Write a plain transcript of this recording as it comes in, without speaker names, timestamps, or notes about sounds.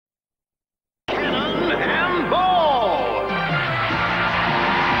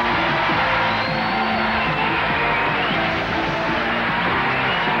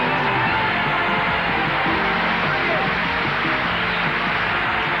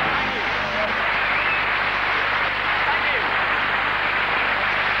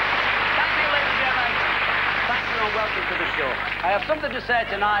I have something to say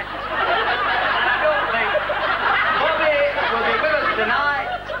tonight. And I don't think Bobby will be with us tonight,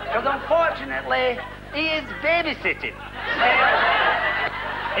 because unfortunately, he is babysitting.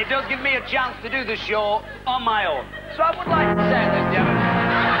 It does give me a chance to do the show on my own. So I would like to say, ladies and gentlemen,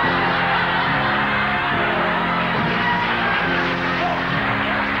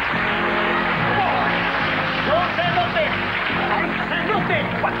 don't say nothing. Say nothing.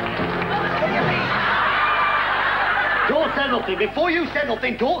 What do you mean? Don't say nothing. Before you say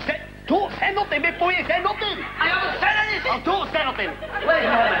nothing, don't say nothing before you say nothing. I haven't said anything. Oh, don't say nothing.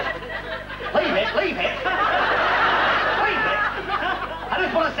 Leave it. I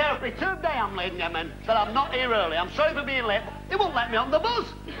just want to say every third day I'm late, gentlemen, that I'm not here early. I'm sorry for being late, but they won't let me on the bus.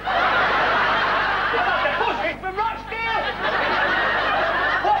 The bus is from Rochdale.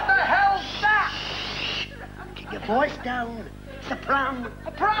 What the hell's that? Keep your voice down. It's a pram.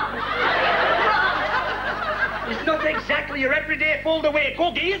 A pram? It's not exactly your everyday fold-away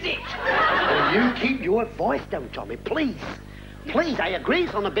cookie, is it? Will you keep your voice down, Tommy, please? Please, I agree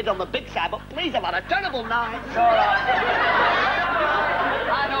it's on a bit on the big side, but please, I've had a terrible night. It's all right.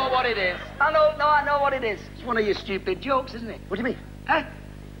 I know what it is. I know what it is. It's one of your stupid jokes, isn't it? What do you mean? Hey,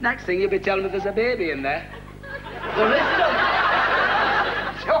 next thing you'll be telling me there's a baby in there. There is some.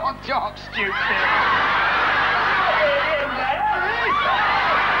 Don't talk stupid.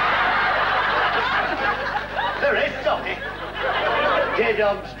 There is something.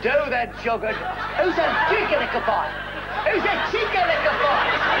 Did-ums do then, sugar. Who's a cheeky little boy? Who's a cheeky little boy?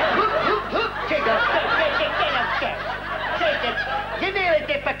 Hoop, Did-ums, take it. You nearly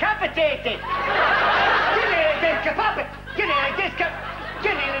decapitated.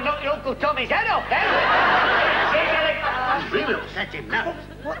 You nearly knocked your Uncle Tommy's head off, then. It's really upset him now.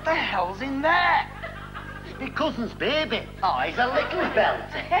 What the hell's in there? My cousin's baby. Oh, he's a little belt.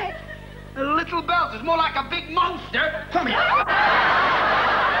 A little belt is more like a big monster. Come here.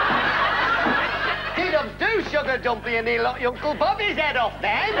 Did-ums do, sugar dumpy, and he knocked your Uncle Bobby's head off,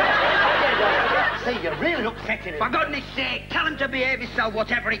 then. See, you're really upsetting him. For goodness sake, tell him to behave himself,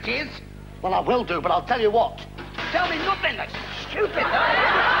 whatever it is. Well, I will do, but I'll tell you what. Tell me nothing, that's stupid.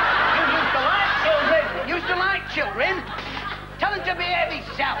 You used to like children. Used to like children. Tell him to behave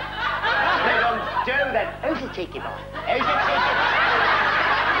himself. Did-ums do, then. Who's a cheeky boy? Who's a cheeky boy?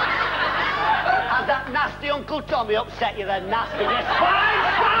 Has that nasty Uncle Tommy upset you, the nasty? You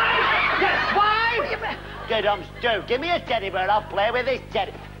swine! Did-ums do. Give me a teddy bear, I'll play with this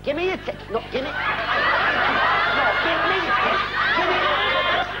teddy. Give me a teddy. No, give me. No, give me.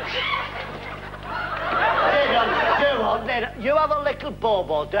 Did-ums do. You have a little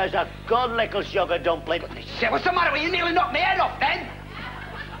bobo. There's a good little sugar dumpling. Say, what's the matter with you? Nearly knocked my head off, then.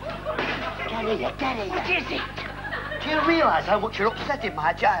 Get here. What is it? Do you realise how much you're upsetting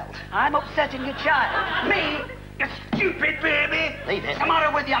my child? I'm upsetting your child. Me? You stupid baby. Leave it. What's the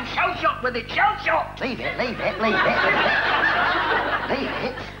matter with you? I'm shell-shocked with it. Shell-shocked. Leave it. Leave it.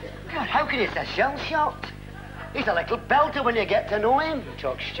 God, how can he say shell-shocked? He's a little belter when you get to know him.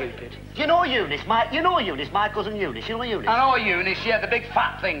 Talk stupid. Do you know Eunice? My cousin Eunice. You know Eunice? I know Eunice, yeah, the big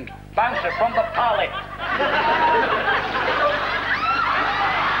fat thing. Bouncer from the Pally.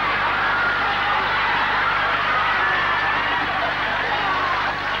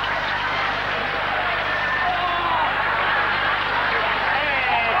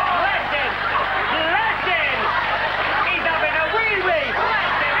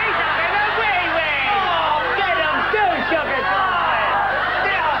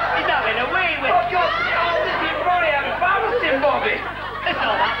 It's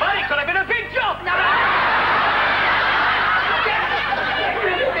not that bad. It could have been a big job. No.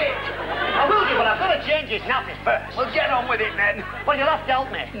 I will do, but I've got to change his nappy first. Well, get on with it, then. Well, you'll have to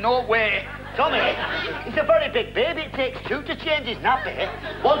help me. No way. Tommy, he's a very big baby. It takes two to change his nappy.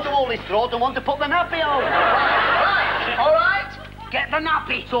 One to hold his throat and one to put the nappy on. Right. All right. Get the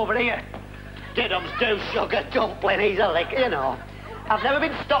nappy. It's over here. Did-ums do, sugar dumpling. He's a lick, you know. I've never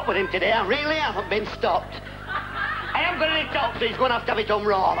been stopped with him today. I really haven't been stopped. I am going to talk, so he's going to have it on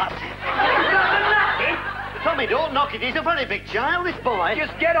raw, that's it. Tommy, don't knock it. He's a very big child, this boy.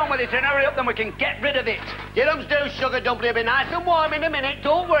 Just get on with it and hurry up, then we can get rid of it. Did-ums do, sugar dumpling. It'll be nice and warm in a minute.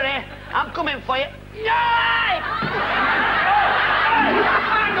 Don't worry. I'm coming for you. Hang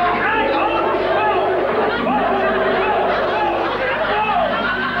on.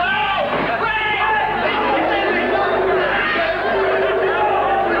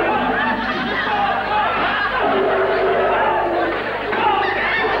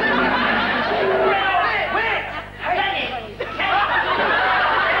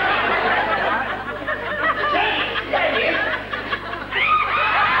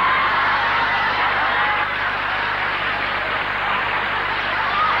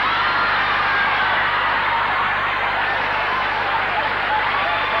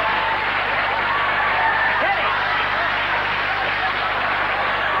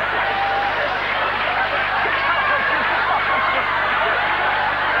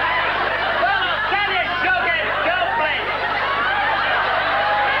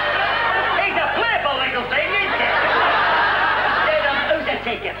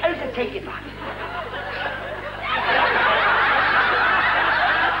 take it back.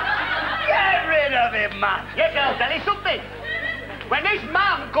 Get rid of him, man. Yes, I'll tell you something. When this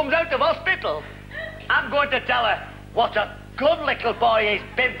man comes out of hospital, I'm going to tell her what a good little boy he's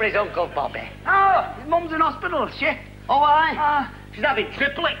been for his Uncle Bobby. Oh, his mum's in hospital, is she? Oh, aye? She's having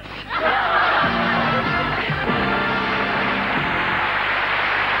triplets.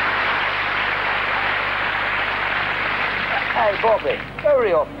 Hey, Bobby,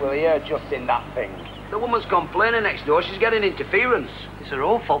 hurry up, will you? Just in that thing. The woman's complaining next door. She's getting interference. It's her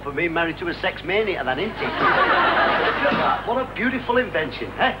own fault for being married to a sex maniac, then, isn't it? Look at that. What a beautiful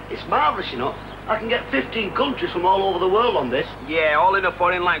invention, eh? It's marvellous, you know. I can get 15 countries from all over the world on this. Yeah, all in a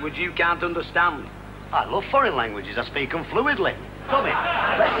foreign language you can't understand. I love foreign languages. I speak them fluidly. Come in.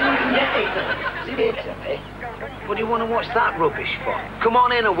 Let's see if we can get Italy. Italy? What do you want to watch that rubbish for? Come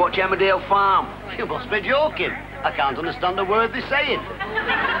on in and watch Emmerdale Farm. You must be joking. I can't understand a word they're saying.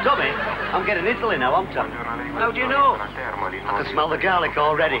 Tommy, I'm getting Italy now, aren't I? How do you know? I can smell the garlic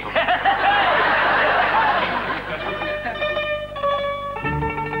already.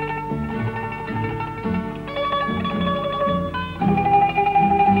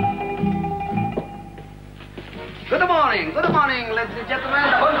 Good morning, ladies and gentlemen.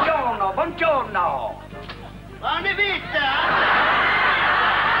 Buongiorno, buongiorno. Buona vita.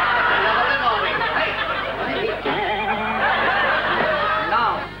 Good morning. Hey.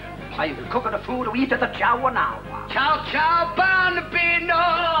 Now, are you cooking the food? We eat at the ciao now. Ciao, ciao,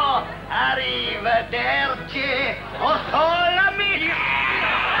 bambino. Arrivederci. Oh, sola mia.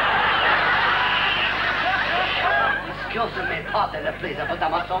 Excuse me, pardon, please, but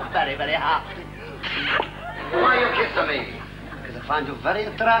I'm so very, very happy. Why are you kissing me? Because I find you very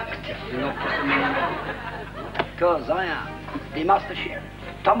attractive. You know, kissing me? Because I am the master chef,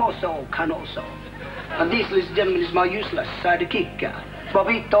 Tommaso Canoso. And this, ladies and gentlemen, is my useless sidekick,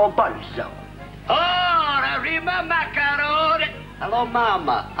 Bobito Balzo. Oh, arriva macaroni. Hello,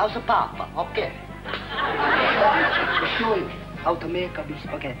 Mama. How's the Papa? Okay. To show you how to make a beef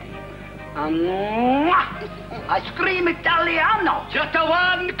spaghetti. And I scream Italiano. Just a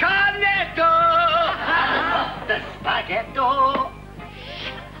one cornetto. The spaghetto.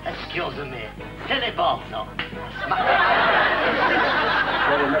 Excuse me. Silly balzo.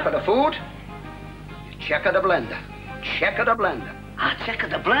 So you look at the food, you check out the blender. Check out the blender. I check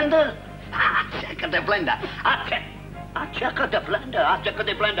the blender. I check the blender. I check the blender. I check the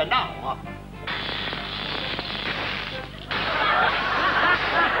blender now.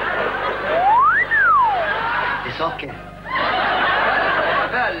 It's okay.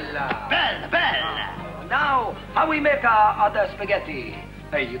 Bella. Bella, bella. Now, how we make other spaghetti?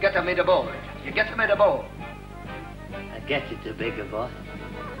 Hey, you get them in the bowl. You get them in the bowl. I get it, the bigger boy.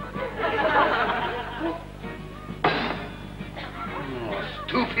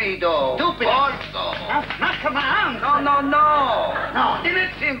 Stupido. Stupido. Also. Now smack my hand. No, no, no. No. The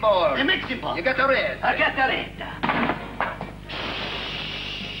mixing bowl. The mixing bowl. You get the red. I get the red.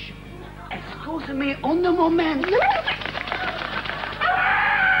 Excuse me, un momento.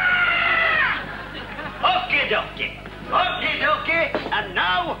 Okie dokie. Okie dokie. And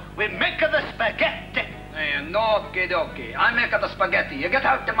now we make the spaghetti. Hey, no, okie dokie. I make the spaghetti. You get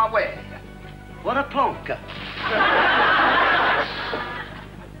out of my way. What a plonker.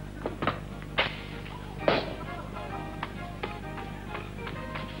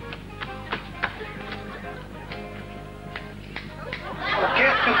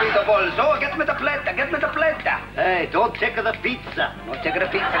 Stupido Bolzo. Get me the plate. Get me the plate. Hey, don't take the pizza. No, take the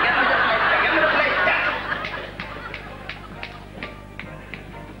pizza. Get me the plate. Get me the plate.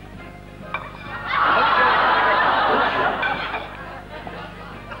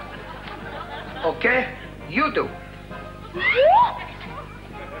 Okay, you do.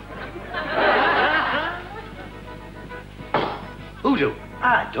 Who do?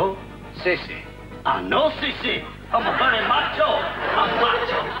 I do. Sissy. I know, Sissy. I'm a very macho. I'm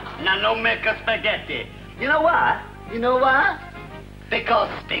macho. And I don't make a spaghetti. You know why? You know why? Because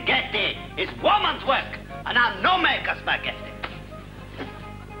spaghetti is woman's work. And I don't make a spaghetti.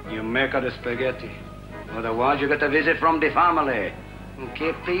 You make the spaghetti. Otherwise, you get a visit from the family.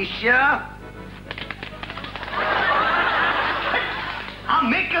 Okay, Pisha? I'll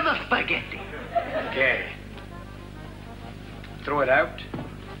make the spaghetti. Okay. Throw it out.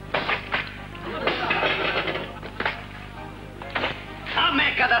 I'll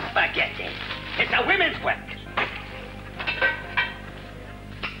make the spaghetti. It's a women's work.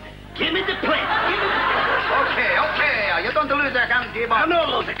 Give me the plate. Give me the plate. Okay, okay. You don't lose a candy I bar. don't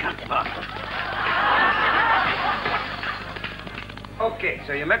lose a candy bar. Okay,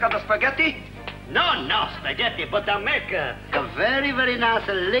 so you make the spaghetti, No, no, spaghetti, but I make a very, very nice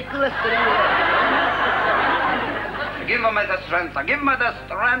little string. Give me the strength. Give me the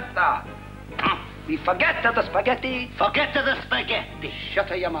strength. We forget the spaghetti. Forget the spaghetti.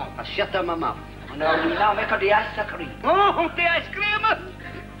 Shut your mouth. Shut my mouth. Now we now make the ice cream. Oh, the ice cream.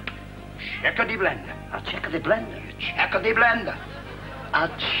 Check the blender. I'll check the blender. Check the blender. I'll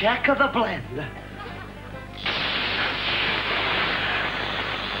check the blender.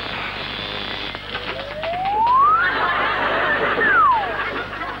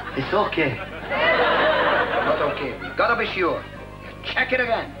 It's okay. Not okay. We gotta be sure. Check it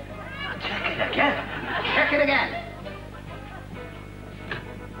again. I'll check it again. Check it again.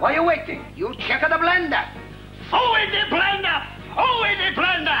 Why are you waiting? You check the blender. Oh, in the blender! Oh, in the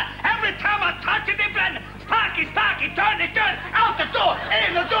blender! Every time I touch the blender, sparky, turn, out the door,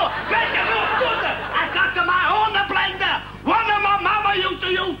 in the door, blender, I got my own blender. One of my mama used to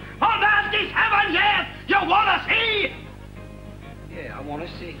use for 97 years. You wanna see? Yeah, I wanna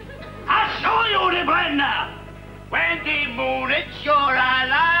see. I'll show you the blender. When the moon is sure I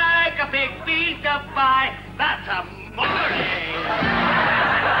like a big piece of pie. That's a morning.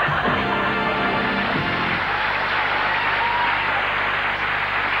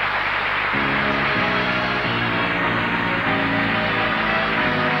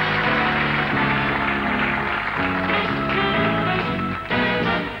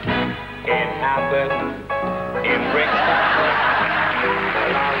 It happened in Brixton a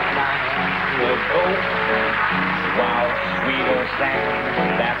long time ago. While Sweeter sang,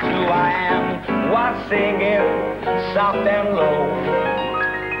 that's who I am, was singing soft and low.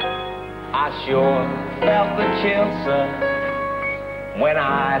 I sure felt the chill, sir, when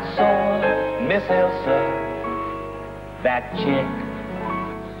I saw Miss Elsa, that chick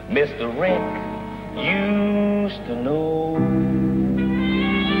Mr. Rick used to know.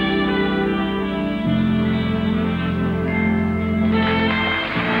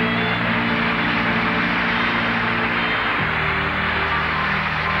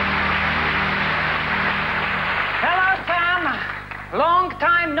 Long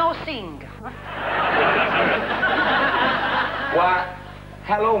time no sing. Why,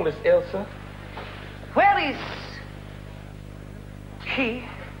 hello, Miss Elsa. Where is he?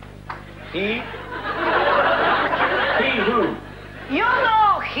 He? He who? You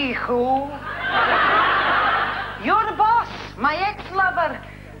know he who. You're the boss, my ex-lover,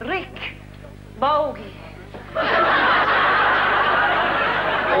 Rick Bogey.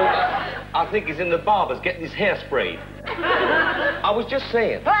 I think he's in the barber's getting his hair sprayed. I was just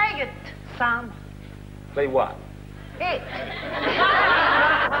saying. Play it, Sam. Play what? It.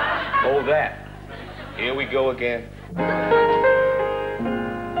 Oh, that. Here we go again.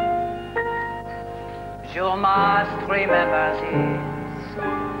 You must remember this.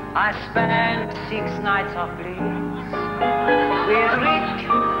 I spent 6 nights of bliss with Rick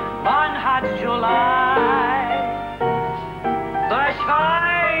one hot July. The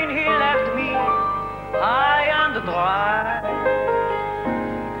shine he left me high and dry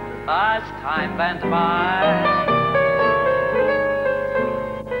as time went by.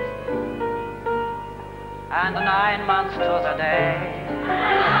 And 9 months to the day,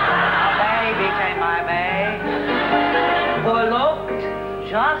 a baby came my way, who looked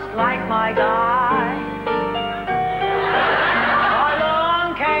just like my guy.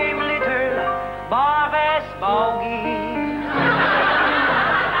 Along came little Barbes Bogey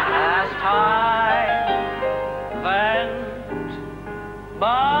as time went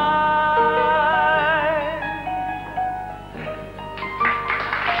by.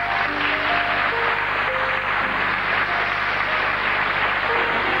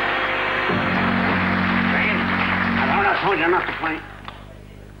 I told you not to play.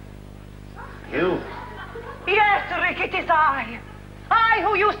 You? Yes, Rick, it is I. I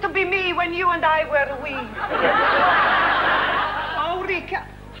who used to be me when you and I were we. Oh, Rick,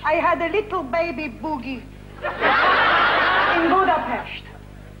 I had a little baby boogie in Budapest.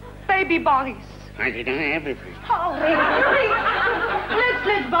 Baby Boris. I did everything. Oh, Rick, let's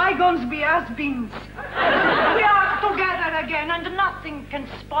let bygones be has-beens. We are together again, and nothing can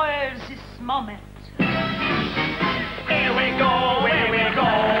spoil this moment. Here we go, here we go,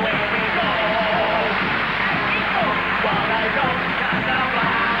 here we go. While I don't cut the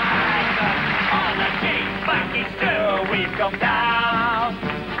blind on the cheap funky stew, we've come down.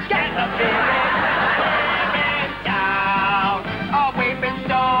 Get the feeling, we've down. Oh, we've been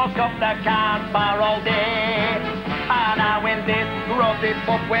stuck up the campfire all day. And now in this rusty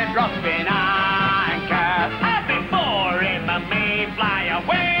boat we're dropping anchor. And before him and me fly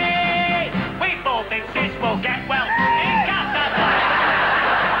away, we both insist we'll get well in Casablanca.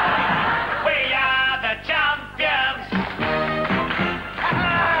 We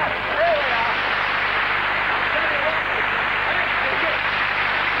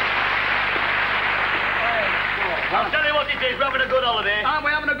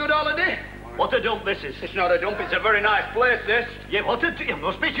What a dump this is. It's not a dump, it's a very nice place, this. Yeah, you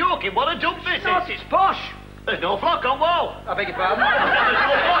must be joking. What a dump this Not, is. it's posh. There's no flock on wall. I beg your pardon? There's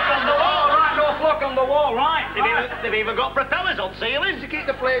no flock on the wall. Right, no flock on the wall, right. They've even got propellers on ceilings. To keep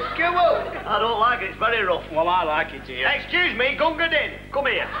the place cool. I don't like it. It's very rough. Well, I like it here. Excuse me, Gunga Din. Come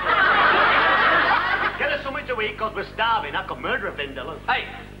here. Get us something to eat, because we're starving. I could murder a vindaloo. Hey,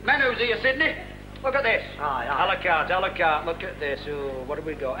 menus here, Sydney. Look at this. Aye, A la carte, a la carte. Look at this. Oh, what have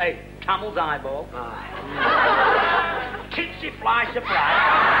we got? Hey, camel's eyeball. Aye. Tipsy fly surprise.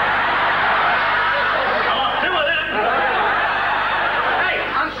 Oh, 2 of them. Hey,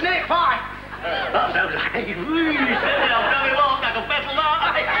 and snake pie. That sounds like... I'll tell you what, I can petrol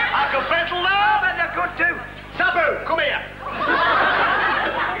that. I can petrol that. But they're good too. Sabu, come here.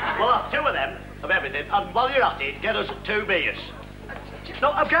 We'll have 2 of them, of everything, and while you're at it, get us 2 beers.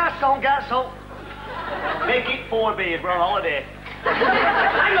 No, garçon. Make it 4 beers, we're on holiday.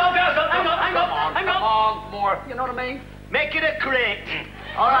 Hang on, garçon, hang on. More. You know what I mean? Make it a crate.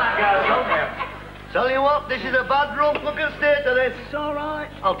 All right, garçon. Tell you what, this is a bad drunk. Look at the state of this. It's all right.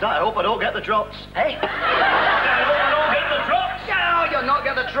 I hope I don't get the trots. Hey? I hope I don't get the trots. No, you'll not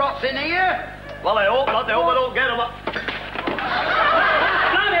get the trots in here. Well, I hope not. I hope I don't get them.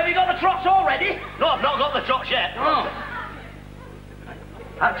 Blimey, have you got the trots already? No, I've not got the trots yet. Oh.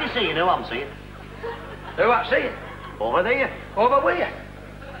 Have you seen who I'm seeing? Who I see it? Over there. Over where?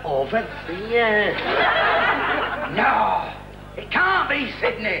 Over there. No, it can't be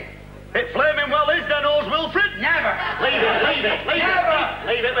Sydney. It flaming well is, then, old Wilfred. Never. Leave it. Never.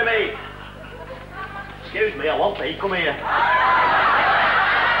 Leave it with me. Excuse me, I won't be. Come here.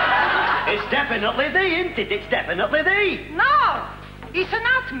 It's definitely thee, isn't it? It's definitely thee. No, it's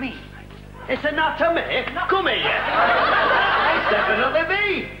not me. It's anatomy. Come here. It's definitely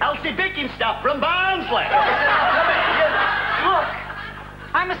thee. Elsie Bickenstaff from Barnsley. Look,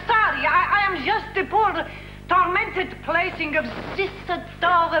 I'm sorry. I am just the poor, tormented placing of this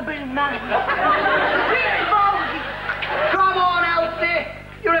adorable man. Sweet Baldy. Come on, Elsie.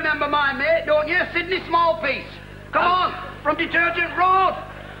 You remember my mate, don't you? Sydney Smallpiece. Come on, from Detergent Road.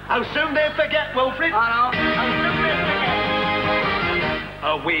 How soon they forget, Wilfred? I know. How soon they forget?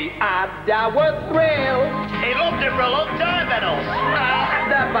 We had our thrill He loved it for a long time, Reynolds. at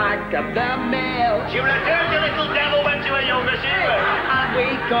the back of the mill. She returned the little devil when she was younger, she was. And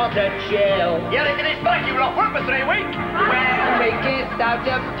we got a chill Yeah, look at his back. You were off work for 3 weeks. when we kissed out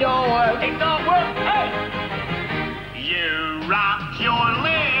of doors. It's not work. Hey! You wrapped your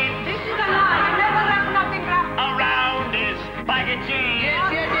lid This is a lie. I never have nothing wrapped. around his bag of cheese. Yes,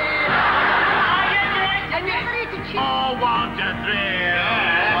 you did. I never eat a cheese. Oh, what a thrill.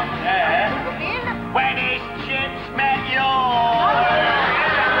 When his chips met yours.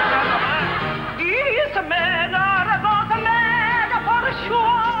 These men are about the man for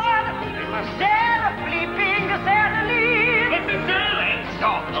sure. They're flipping sadly. Listen to it.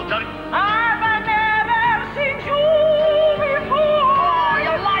 Stop. I'll tell you. I've never seen you before. Oh,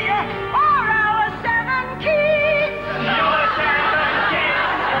 you liar. Or our 7 kids. Your 7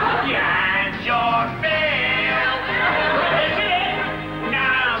 kids. And your bill. Is it?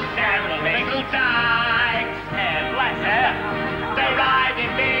 Now 7 little tykes. And bless her. They're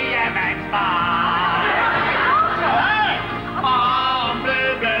riding BMX bikes. On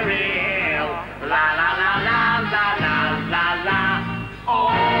Blueberry Hill. La la la la la la la la. Oh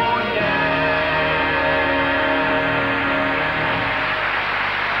yeah.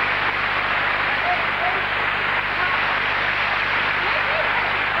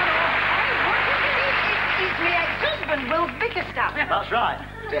 It's my ex-husband, Will Bickerstaff. That's right.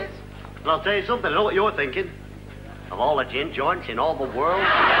 And I'll tell you something, I know what you're thinking. Of all the gin joints in all the world, you get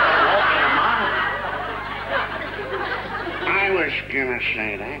to walk in a mile. I was gonna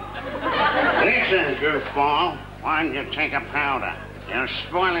say that. Listen, goofball, why don't you take a powder? You're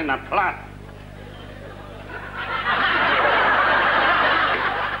spoiling the plot.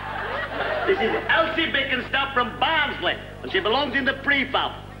 This is Elsie Bickenstaff from Barnsley, and she belongs in the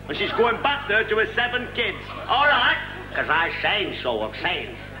prefab. And she's going back there to her 7 kids. All right? Because I'm saying so. I'm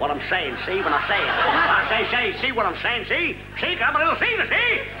saying what I'm saying. See what I'm saying? I say, see what I'm saying? See? See? Come a little see to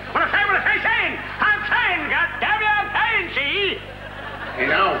see? What I say, saying? I'm saying, goddammit, I'm saying, see? You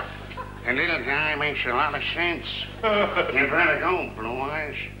know, a little guy makes a lot of sense. You better go, Blue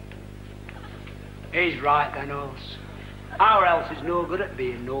Eyes. He's right, then, Oz. Our else is no good at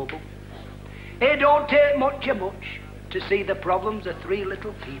being noble. It don't take much to see the problems of 3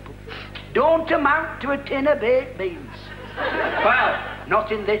 little people. Don't amount to a tin of baked beans. Well,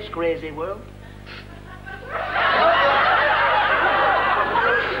 not in this crazy world.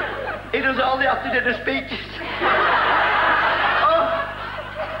 He does all the after-dinner speeches.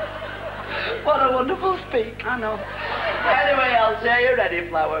 What a wonderful speak. I know. Anyway, Elsie, you ready,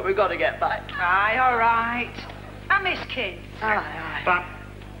 Flower? We've got to get back. Aye, all right. I miss kids.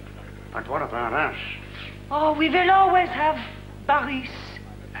 But what about us? Oh, we will always have Boris.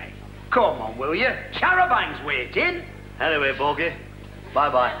 Hey, come on, will you? Caravan's waiting. Anyway, Bogey,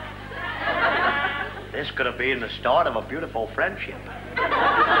 bye-bye. This could have been the start of a beautiful friendship.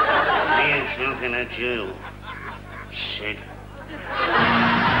 He's looking at you, Sid.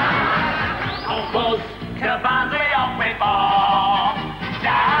 Uncles, Cavante off we fall.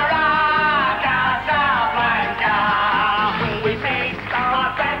 Sarah, Casablanca. We meet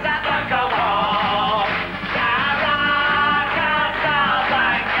our friends at the go-home. Sarah,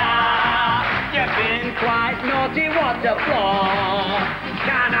 Casablanca. You've been quite naughty, what a flaw.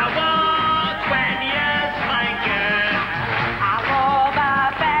 Can I watch when you're spanking? I love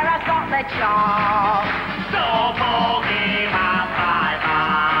a bear, I got the job. So bogey, my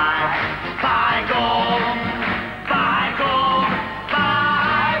bye-bye. Bye, gold. Bye, gold.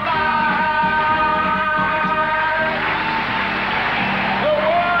 Bye-bye. The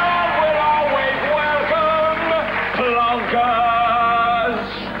world will always welcome clunkers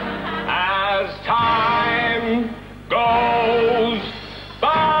as time goes by.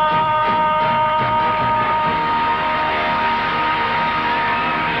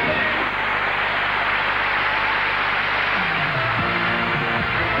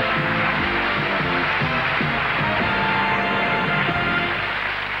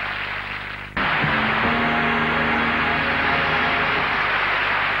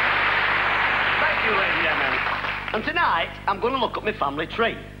 Thank you, ladies and gentlemen. And tonight, I'm going to look at my family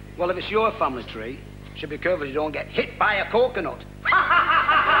tree. Well, if it's your family tree, you should be careful you don't get hit by a coconut.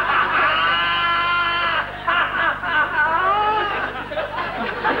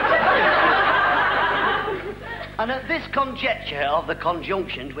 And at this conjecture of the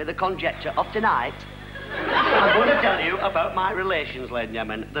conjunctions with the conjecture of tonight, I'm going to tell you about my relations, ladies and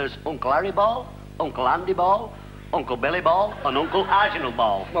gentlemen. There's Uncle Harry Ball, Uncle Andy Ball, Uncle Billy Ball, and Uncle Reginald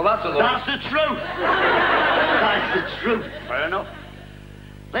Ball. Well, that's a lot. That's the truth. That's the truth. Fair enough.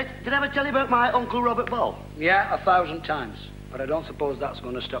 Did I ever tell you about my Uncle Robert Ball? Yeah, 1,000 times. But I don't suppose that's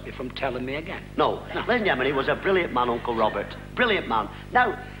going to stop you from telling me again. No. Ladies and gentlemen, he was a brilliant man, Uncle Robert. Brilliant man.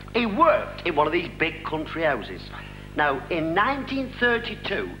 Now, he worked in one of these big country houses. Now, in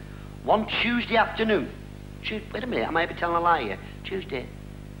 1932, one Tuesday afternoon... Wait a minute, I might be telling a lie here. Tuesday.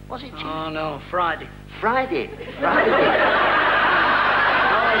 Was it Tuesday? Oh, no, Friday. Friday. Friday. No, I'm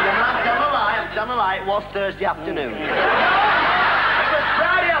telling a lie. I'm telling a lie. It was Thursday afternoon. It was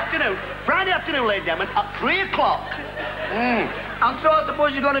Friday afternoon. Friday afternoon, ladies and gentlemen, at 3 o'clock. And so I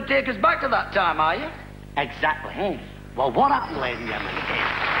suppose you're going to take us back to that time, are you? Exactly. Well, what happened, ladies and gentlemen, is...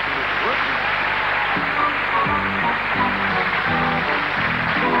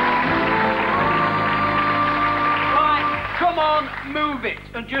 Right, come on, move it.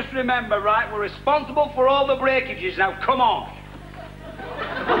 And just remember, right, we're responsible for all the breakages. Now, come on.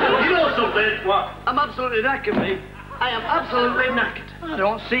 You know something? What? I'm absolutely knackered, mate. I am absolutely knackered. I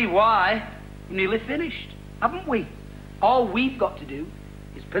don't see why. We're nearly finished, haven't we? All we've got to do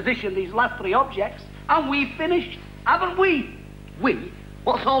is position these last 3 objects, and we've finished, haven't we? We?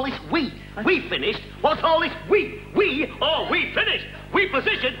 What's all this we? We finished? What's all this we? We? Oh, we finished. We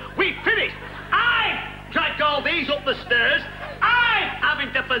positioned. We finished. I've dragged all these up the stairs. I'm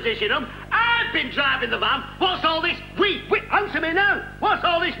having to position them. I've been driving the van. What's all this we? Answer me now. What's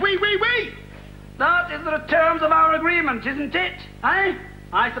all this we? That is the terms of our agreement, isn't it? Eh?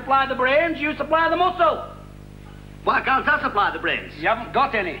 I supply the brains, you supply the muscle. Why can't I supply the brains? You haven't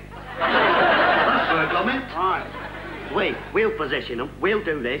got any. That's for a comment. Right. We'll position them. We'll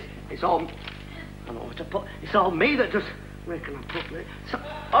do this. It's all... I don't know what to put. It's all me that does... Where can I put it?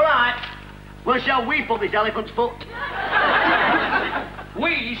 All right. Where shall we put this elephant's foot?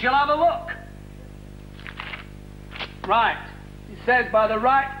 We shall have a look. Right. It says by the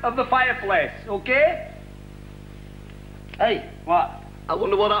right of the fireplace, okay? Hey, What? I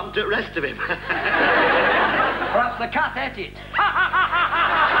wonder what happened to the rest of him. Perhaps the cat ate it.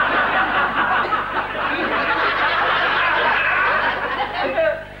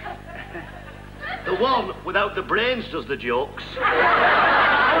 The one without the brains does the jokes.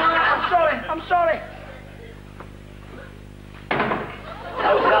 I'm sorry.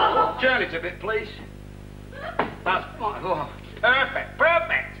 How's that? Turn it a bit, please. That's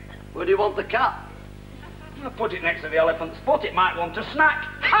perfect. Where do you want the cat? I'll put it next to the elephant's foot. It might want a snack.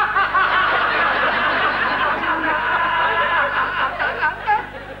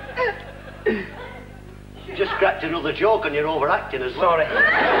 You just cracked another joke and you're overacting as well. Sorry.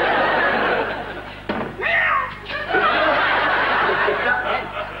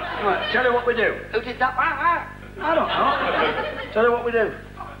 Right, tell you what we do. Who did that? I don't know. Tell you what we do.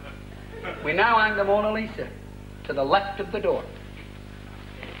 We now hang the Mona Lisa to the left of the door.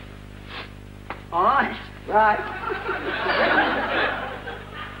 All right? Right.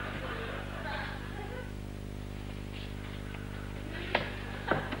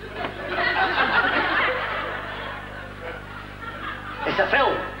 It's a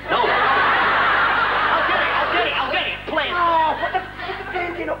film. No. I'll get it. Play it. Oh, put the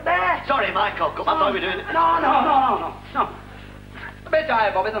painting up there. Sorry, Michael. I thought we were doing it. No. A bit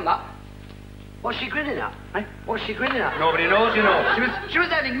higher, Bobby, than that. What's she grinning at? Eh? What's she grinning at? Nobody knows, you know. She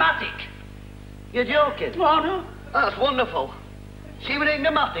was enigmatic. You're joking? Oh, no. That's wonderful. She was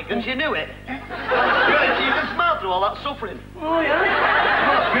enigmatic and she knew it. Good, she can smile through all that suffering. Oh, yeah?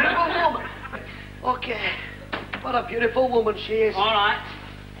 What a beautiful woman. Okay. What a beautiful woman she is. All right.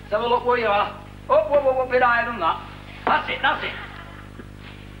 Let's have a look where you are. Oh, a bit higher than that. That's it.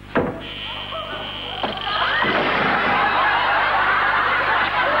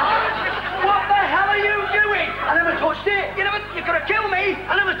 What the hell are you doing? I never touched it. You're gonna kill me.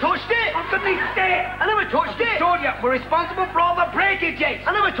 I never touched it. I'm gonna stay. I never touched it. Told you, we're responsible for all the breakages.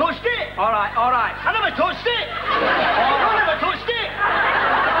 I never touched it. All right. I never touched it. I never touched it.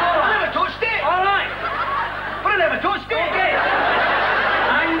 I never touched it. All right. But I never touched it. Okay.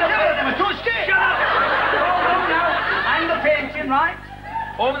 I never touched it. Shut up. Hold on now. Hang the painting, right?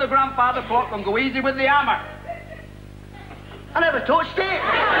 Over the grandfather clock and go easy with the hammer. I never touched it.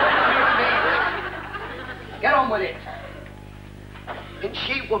 Get on with it. Isn't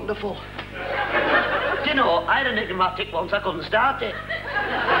she wonderful? Do you know, I had an enigmatic once, I couldn't start it.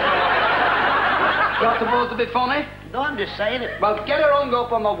 Not supposed to be funny? No, I'm just saying it. Well, get her hung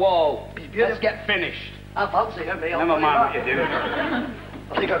up on the wall. beautiful. Let's get finished. I fancy her, me. Never mind what you do.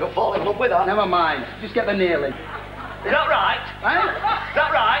 I think I could fall in love with her. Never mind. Just get the nailing. Is that right? Eh? Is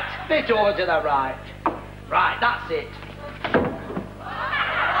that right? Bit over to the right. Right, that's it.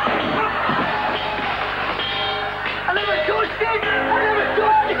 I never touched it! I never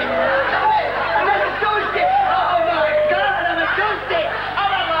touched it! I never touched it! Oh my God, I never touched it! I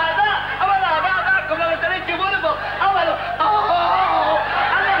went like that! I went like that! That comes on, it's wonderful! I went, oh!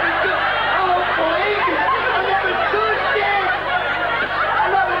 I never touched it! Oh, please! I never touched it!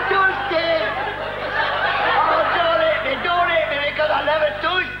 I never touched it! Oh, don't hit me because I never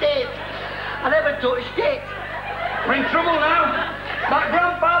touched it! I never touched it! We're in trouble now. That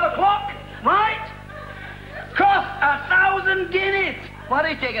grandfather clock, right? Cost 1,000 guineas. Why do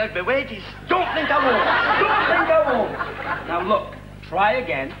you take out my wages? Don't think I won't. Don't think I won't. Now look, try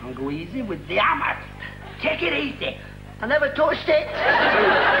again and go easy with the hammer. Take it easy. I never touched it.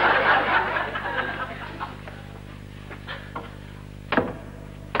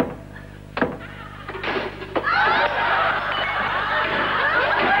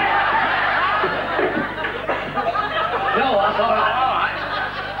 No, that's all right. All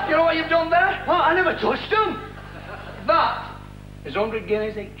right. You know what you've done there? Well, I never touched them. That is 100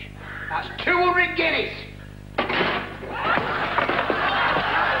 guineas each. That's 200 guineas.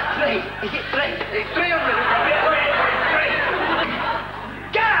 Three. Is it three? It's 300.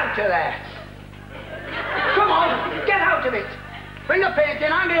 Get out of there. Come on, get out of it. Bring the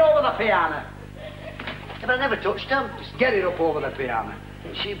painting, hang it over the piano. But I never touched them. Just get it up over the piano.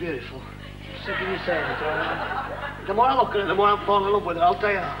 Isn't she beautiful? So can you say it, all right? The more I look at her, the more I'm falling in love with her, I'll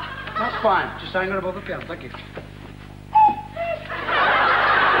tell you. That's fine. Just hang it above the piano. Thank you. Will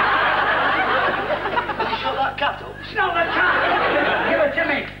you shut that cat up? It's not the cat. Give it to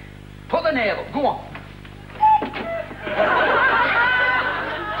me. Put the nail up. Go on.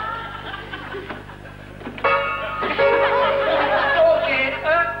 Okay.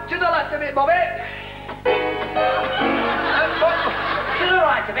 To the left a bit, Bobby. To the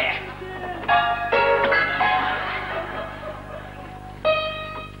right a bit.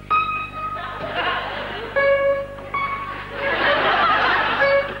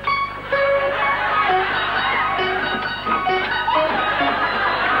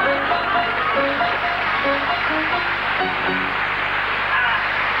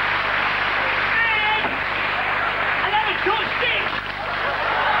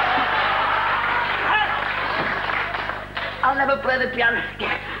 I'll never play the piano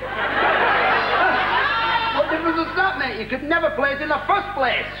again. What difference does that make? You could never play it in the first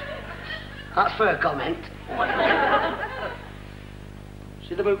place. That's fair comment.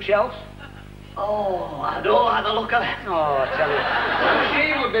 See the bookshelves? Oh, I know how to look at it. Oh, I tell you.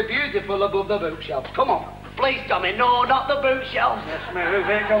 She would be beautiful above the bookshelves. Come on. Please, Tommy, no, not the bookshelf. Yes, move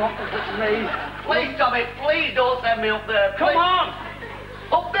it. Come on. It's me. Please, Tommy, please don't send me up there. Come please. on.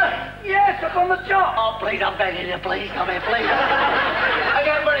 Up there? Yes, up on the top. Oh, please, I'm begging you, please, Tommy, please. I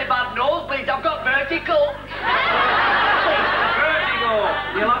get very bad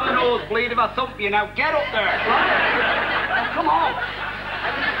bleed if I thump you. Now get up there. Now, come on.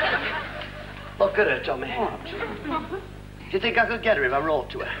 Look at her, Tommy. Do you think I could get her if I wrote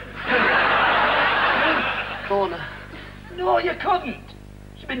to her? Go on. No, you couldn't.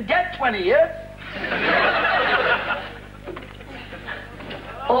 She's been dead 20 years.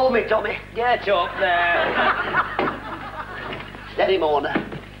 Hold me, Tommy. Get up there. Steady, Mona.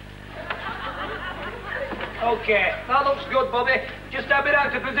 Okay, that looks good, Bobby. Just a bit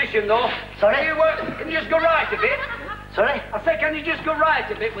out of position, though. Sorry? Can you just go right a bit? Sorry? I say, can you just go right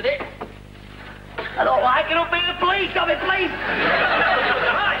a bit with it? I don't like it. It'll be the police, Tommy, please.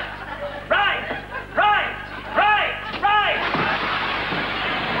 Right, right, right, right, right.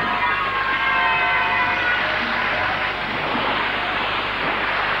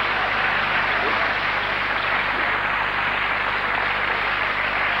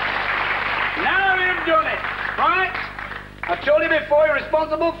 Now you've done it, right? I told you before, you're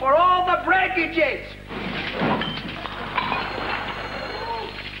responsible for all the breakages.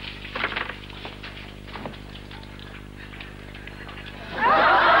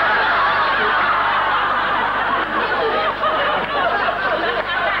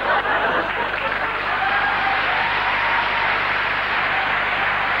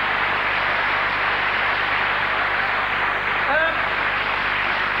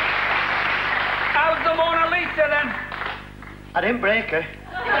 How's the Mona Lisa, then? I didn't break her.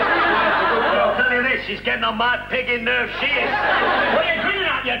 I'll tell you this, she's getting on my pigging nerves, she is. What are you grinning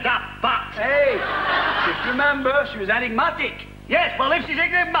at, you daft bat? Hey, just remember, she was enigmatic. Yes, well, if she's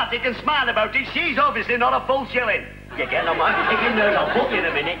enigmatic and smart about it, she's obviously not a full shilling. You're getting on my pigging nerves, I'll put you in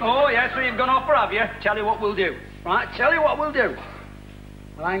a minute. Oh, yes, so you've gone off her, have you? Tell you what we'll do. Right, tell you what we'll do.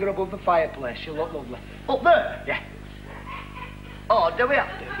 We'll hang her above the fireplace. She'll look lovely. Up there? Yeah. Oh, do we have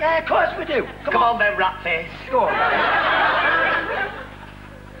to? Yeah, of course we do. Come on, then, rat face. Go on.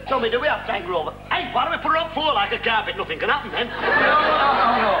 Tommy, do we have to hang her over? Hey, why don't we put her up floor like a carpet? Nothing can happen then.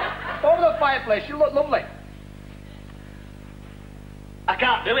 No. Over the fireplace. She'll look lovely. I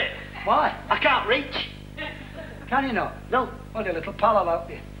can't do it. Why? I can't reach. Can you not? No. Well, your little pal will help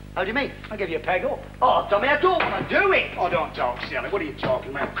you. How do you mean? I'll give you a peg up. Oh, Tommy, I don't want to do it. Oh, don't talk silly. What are you talking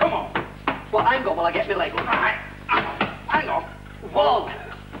about? Come on. Well, hang on while I get my leg up. Right. Hang on. 1,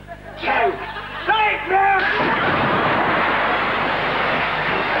 2. Right now!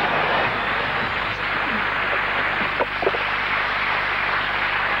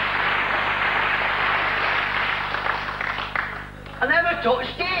 I never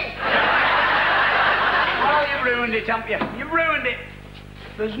touched it. Oh, you've ruined it, haven't you? You've ruined it.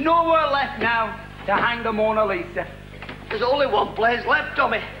 There's nowhere left now to hang the Mona Lisa. There's only one place left,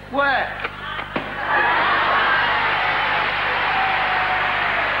 Tommy. Where?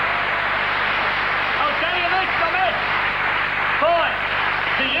 I'll tell you this, Tommy. Boy,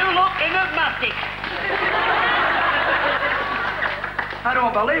 do you look enigmatic? I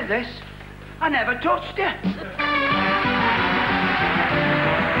don't believe this. I never touched you.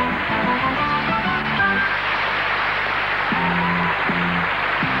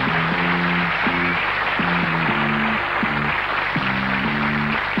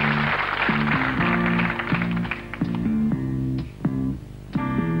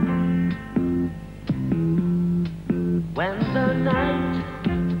 When the night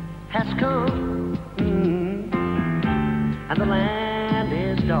has come and the land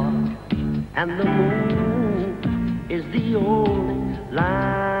is dark and the moon is the only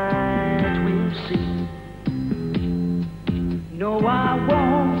light we see. No, I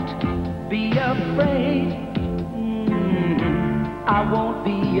won't be afraid. I won't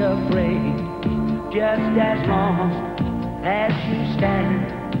be afraid. Just as long as you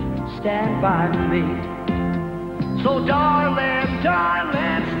stand by me. So darling,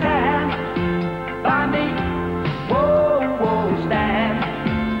 darling, stand by me. Whoa, whoa, stand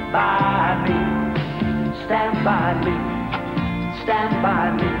by me. Stand by me. Stand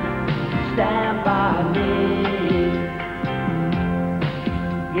by me. Stand by me.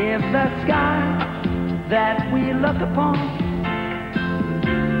 If the sky that we look upon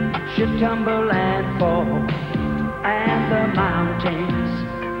should tumble and fall, and the mountains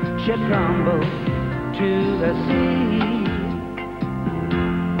should crumble to the sea,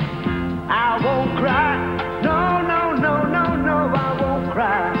 I won't cry. No, no, no, no, no, I won't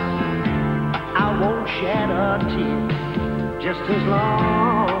cry. I won't shed a tear. Just as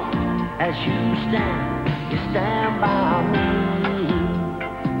long as you stand by me.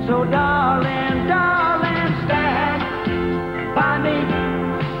 So darling, darling, stand by me.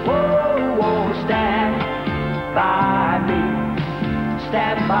 Whoa, whoa, stand by me.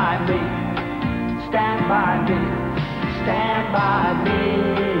 Stand by me. Stand by me, stand by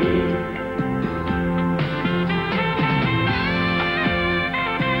me.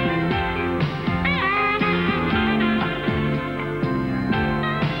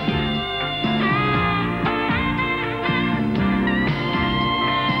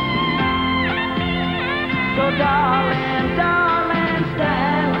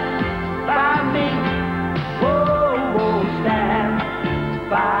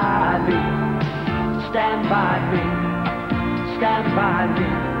 stand by me, stand by me,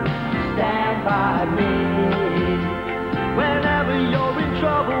 stand by me. Whenever you're in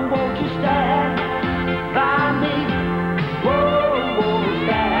trouble, won't you stand by me? Whoa, whoa,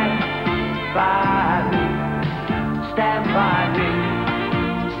 stand by me, stand by me,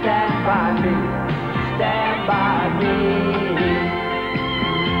 stand by me, stand by me.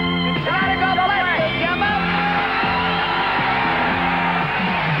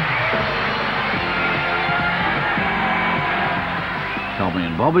 Tommy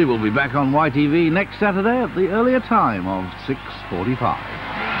and Bobby will be back on YTV next Saturday at the earlier time of 6:45.